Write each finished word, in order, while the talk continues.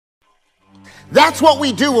That's what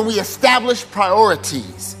we do when we establish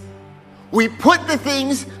priorities. We put the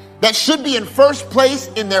things that should be in first place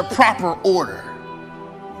in their proper order.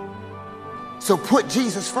 So put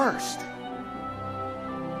Jesus first.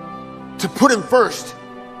 To put him first,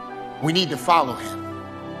 we need to follow him.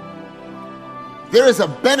 There is a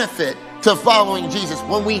benefit to following Jesus.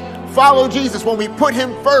 When we follow Jesus, when we put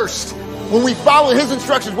him first, when we follow his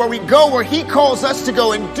instructions, where we go where he calls us to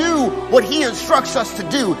go and do what he instructs us to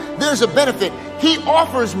do, there's a benefit. He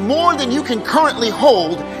offers more than you can currently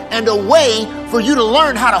hold and a way for you to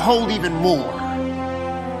learn how to hold even more.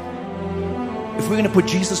 If we're going to put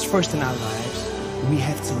Jesus first in our lives, we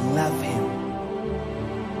have to love him.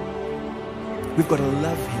 We've got to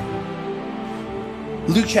love him.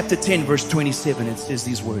 Luke chapter 10 verse 27, it says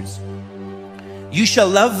these words. You shall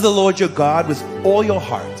love the Lord your God with all your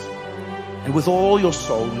heart and with all your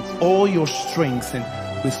soul, with all your strength and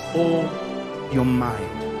with all your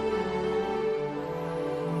mind.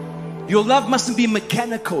 Your love mustn't be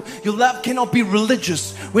mechanical. Your love cannot be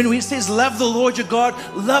religious. When it says love the Lord your God,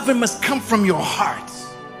 love him must come from your heart.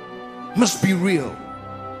 It must be real.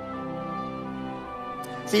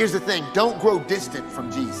 See, here's the thing. Don't grow distant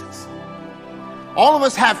from Jesus. All of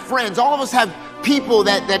us have friends. All of us have people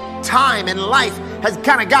that time and life has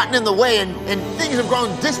kind of gotten in the way and things have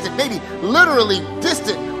grown distant, maybe literally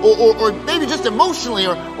distant or maybe just emotionally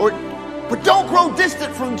but don't grow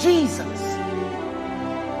distant from Jesus.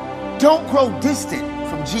 Don't grow distant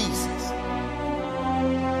from Jesus.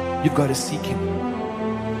 You've got to seek him.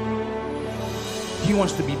 He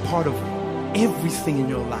wants to be part of everything in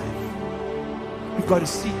your life. You've got to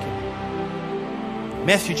seek him.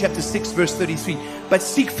 Matthew chapter 6 verse 33. But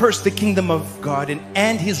seek first the kingdom of God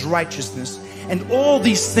and his righteousness, and all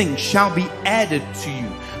these things shall be added to you.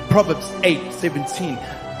 Proverbs 8:17.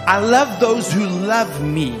 I love those who love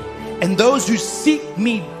me, and those who seek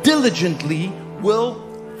me diligently will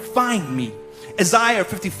find me. Isaiah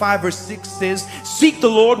 55 verse 6 says, seek the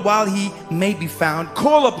Lord while he may be found.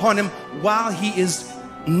 Call upon him while he is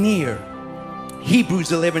near. Hebrews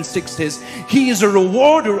 11:6 says, he is a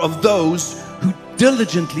rewarder of those who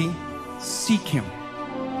diligently seek him.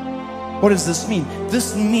 What does this mean?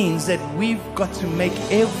 This means that we've got to make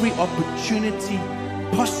every opportunity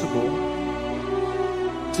possible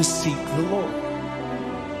to seek the Lord.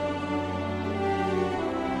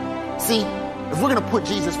 See, if we're going to put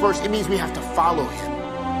Jesus first, it means we have to follow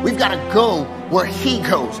him. We've got to go where he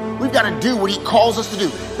goes. We've got to do what he calls us to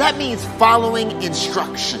do. That means following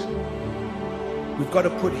instruction. We've got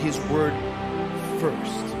to put his word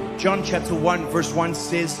first. John chapter 1 verse 1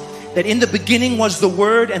 says that in the beginning was the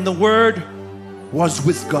Word, and the Word was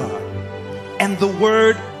with God, and the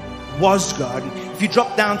Word was God. If you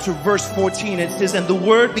drop down to verse 14, it says, and the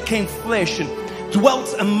Word became flesh and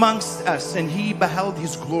dwelt amongst us, and he beheld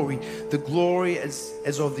his glory, the glory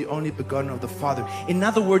as of the only begotten of the Father. In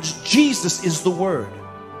other words, Jesus is the Word.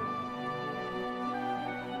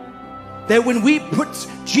 That when we put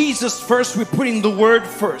Jesus first, we're putting the Word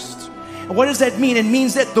first. And what does that mean? It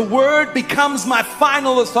means that the Word becomes my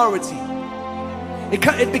final authority.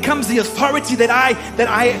 It becomes the authority that I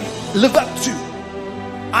live up to.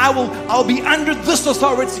 I'll be under this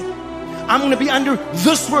authority. I'm going to be under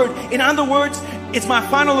this word. In other words, it's my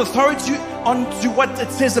final authority on to what it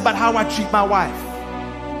says about how I treat my wife.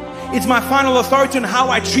 It's my final authority on how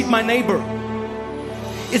I treat my neighbor.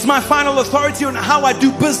 It's my final authority on how I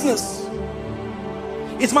do business.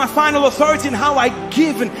 It's my final authority in how I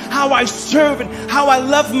give and how I serve and how I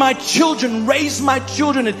love my children, raise my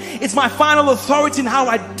children. It's my final authority in how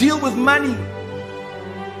I deal with money.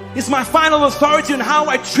 It's my final authority in how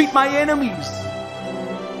I treat my enemies.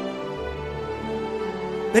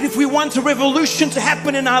 That if we want a revolution to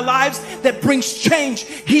happen in our lives that brings change,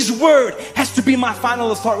 his word has to be my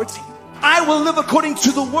final authority. I will live according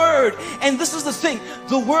to the word. And this is the thing.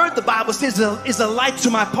 The word, the Bible says, is a light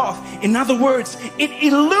to my path. In other words, it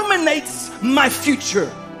illuminates my future.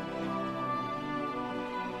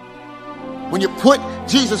 When you put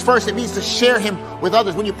Jesus first, it means to share him with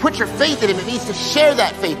others. When you put your faith in him, it means to share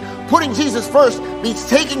that faith. Putting Jesus first means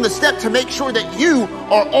taking the step to make sure that you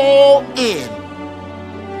are all in.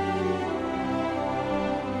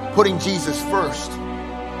 Putting Jesus first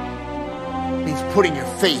means putting your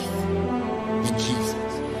faith in Jesus.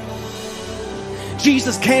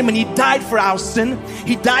 Jesus came and he died for our sin.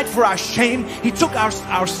 He died for our shame. He took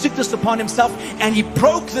our sickness upon himself, and he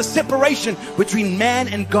broke the separation between man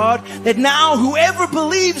and God, that now whoever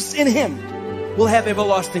believes in him will have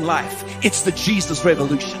everlasting life. It's the Jesus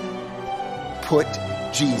revolution. Put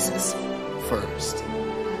Jesus first.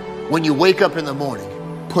 When you wake up in the morning,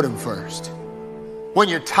 put him first. When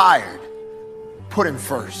you're tired, put him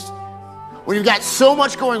first. when you've got so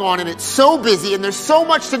much going on and it's so busy and there's so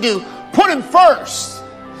much to do, put him first.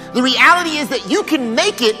 The reality is that you can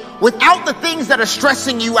make it without the things that are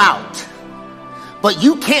stressing you out. But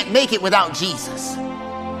you can't make it without Jesus.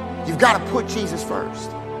 You've got to put Jesus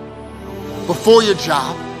first. Before your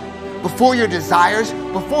job, before your desires,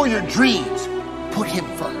 before your dreams, put him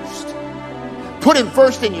first. Put him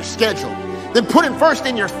first in your schedule. Then put him first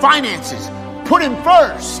in your finances. Put him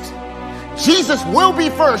first. Jesus will be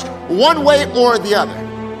first one way or the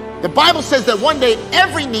other. The Bible says that one day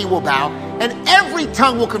every knee will bow and every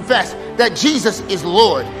tongue will confess that Jesus is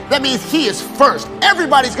Lord. That means he is first.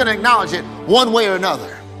 Everybody's going to acknowledge it one way or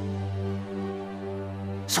another.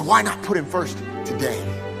 So why not put him first today?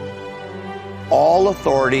 All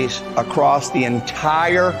authorities across the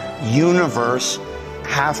entire universe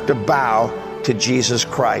have to bow to Jesus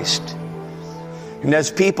Christ. And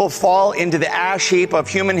as people fall into the ash heap of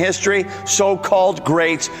human history, so-called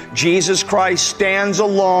greats, Jesus Christ stands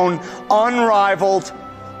alone, unrivaled,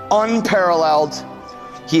 unparalleled.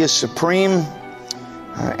 He is supreme,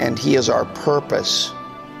 and he is our purpose.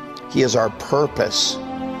 He is our purpose.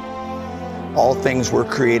 All things were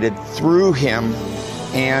created through him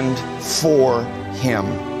and for him.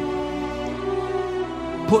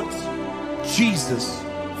 Put Jesus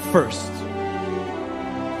first.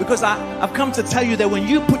 Because I've come to tell you that when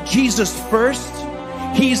you put Jesus first,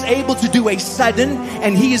 he is able to do a sudden,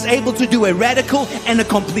 and he is able to do a radical and a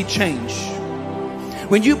complete change.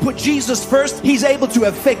 When you put Jesus first, he's able to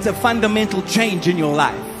effect a fundamental change in your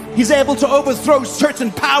life. He's able to overthrow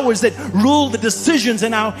certain powers that rule the decisions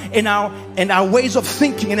in our ways of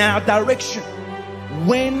thinking and our direction.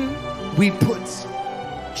 When we put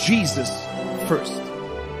Jesus first.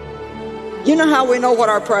 You know how we know what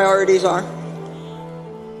our priorities are?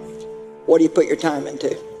 What do you put your time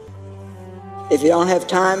into? If you don't have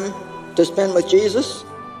time to spend with Jesus,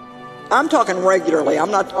 I'm talking regularly.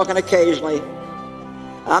 I'm not talking occasionally.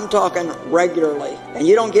 I'm talking regularly. And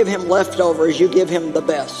you don't give him leftovers, you give him the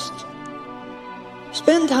best.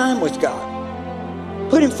 Spend time with God.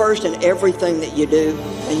 Put him first in everything that you do.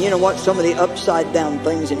 And you know what? Some of the upside down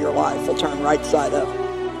things in your life will turn right side up.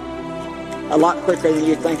 A lot quicker than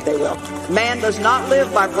you think they will. Man does not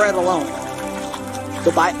live by bread alone,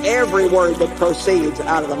 but by every word that proceeds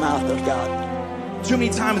out of the mouth of God. Too many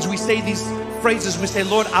times we say these phrases, we say,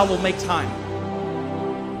 Lord, I will make time.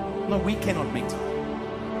 No, we cannot make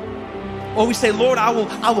time. Or we say, Lord, I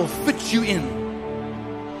will fit you in.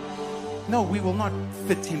 No, we will not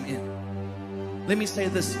fit him in. Let me say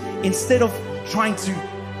this. Instead of trying to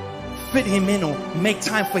fit him in or make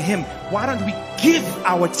time for him, why don't we give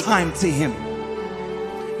our time to him?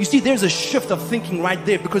 You see, there's a shift of thinking right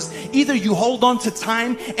there, because either you hold on to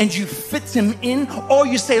time and you fit him in, or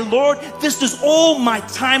you say, Lord, this is all my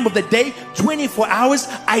time of the day, 24 hours,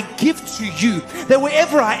 I give to you. That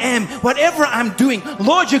wherever I am, whatever I'm doing,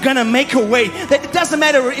 Lord, you're going to make a way. That it doesn't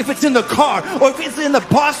matter if it's in the car or if it's in the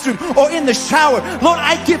bathroom or in the shower. Lord,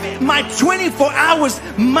 I give my 24 hours,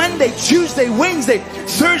 Monday, Tuesday, Wednesday,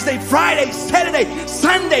 Thursday, Friday, Saturday,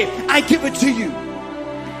 Sunday, I give it to you.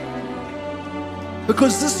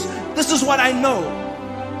 Because this is what I know.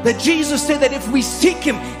 That Jesus said that if we seek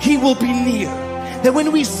him, he will be near. That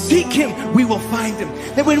when we seek him, we will find him.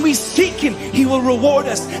 That when we seek him, he will reward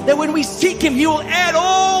us. That when we seek him, he will add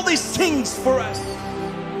all these things for us.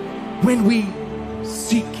 When we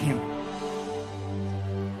seek him.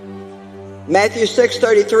 Matthew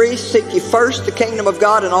 6:33, seek ye first the kingdom of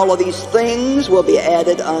God, and all of these things will be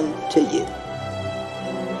added unto you.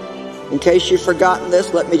 In case you've forgotten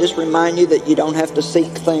this, let me just remind you that you don't have to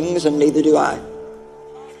seek things, and neither do I.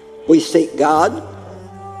 We seek God,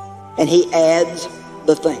 and he adds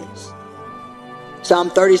the things. Psalm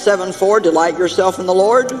 37:4, delight yourself in the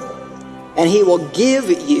Lord, and he will give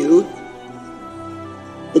you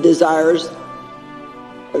the desires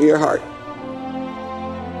of your heart.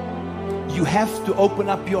 You have to open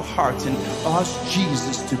up your heart and ask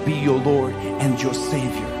Jesus to be your Lord and your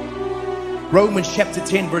Savior. Romans chapter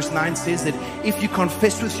 10 verse 9 says that if you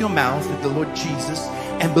confess with your mouth that the Lord Jesus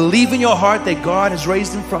and believe in your heart that God has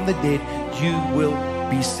raised him from the dead, you will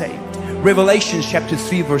be saved. Revelation chapter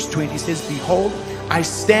 3 verse 20 says, behold, I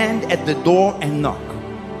stand at the door and knock.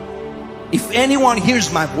 If anyone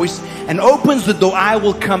hears my voice and opens the door, I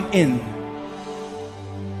will come in.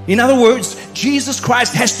 In other words, Jesus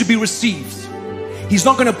Christ has to be received. He's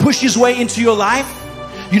not going to push his way into your life.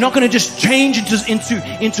 You're not going to just change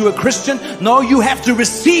into a Christian. No, you have to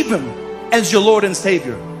receive him as your Lord and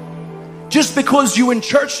Savior. Just because you're in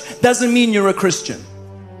church doesn't mean you're a Christian.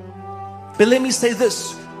 But let me say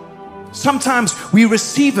this. Sometimes we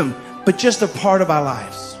receive him, but just a part of our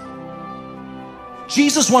lives.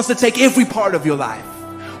 Jesus wants to take every part of your life.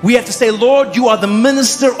 We have to say, Lord, you are the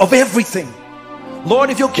minister of everything. Lord,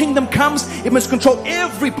 if your kingdom comes, it must control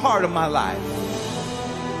every part of my life.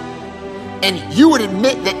 And you would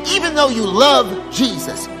admit that even though you love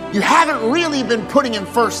Jesus, you haven't really been putting him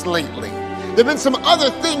first lately. There have been some other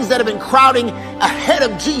things that have been crowding ahead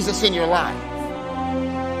of Jesus in your life.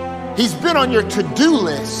 He's been on your to-do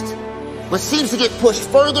list, but seems to get pushed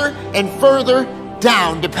further and further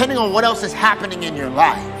down depending on what else is happening in your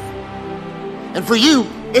life. And for you,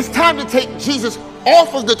 it's time to take Jesus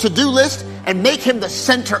off of the to-do list and make him the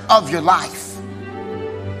center of your life.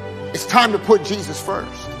 It's time to put Jesus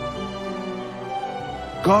first.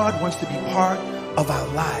 God wants to be part of our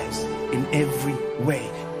lives in every way.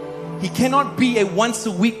 He cannot be a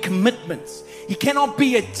once-a-week commitment. He cannot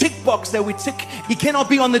be a tick box that we tick. He cannot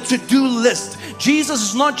be on the to-do list. Jesus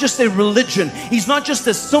is not just a religion. He's not just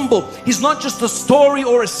a symbol. He's not just a story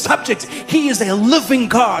or a subject. He is a living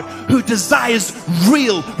God who desires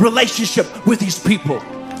real relationship with his people.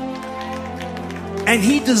 And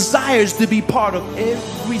he desires to be part of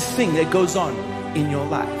everything that goes on in your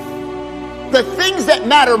life. The things that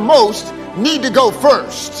matter most need to go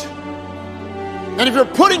first. And if you're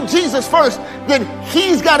putting Jesus first, then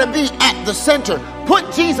he's got to be at the center.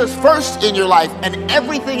 Put Jesus first in your life and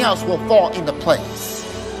everything else will fall into place.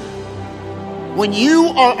 When you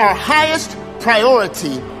are our highest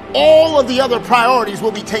priority, all of the other priorities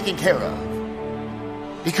will be taken care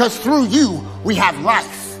of. Because through you, we have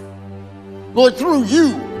life. Lord, through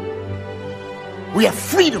you, we have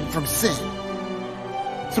freedom from sin.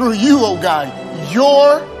 Through you, oh God,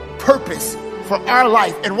 your purpose for our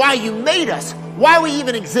life and why you made us, why we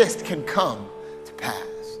even exist, can come to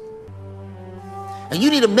pass. And you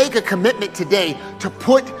need to make a commitment today to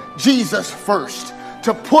put Jesus first.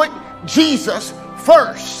 To put Jesus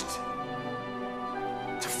first.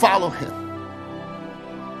 To follow him.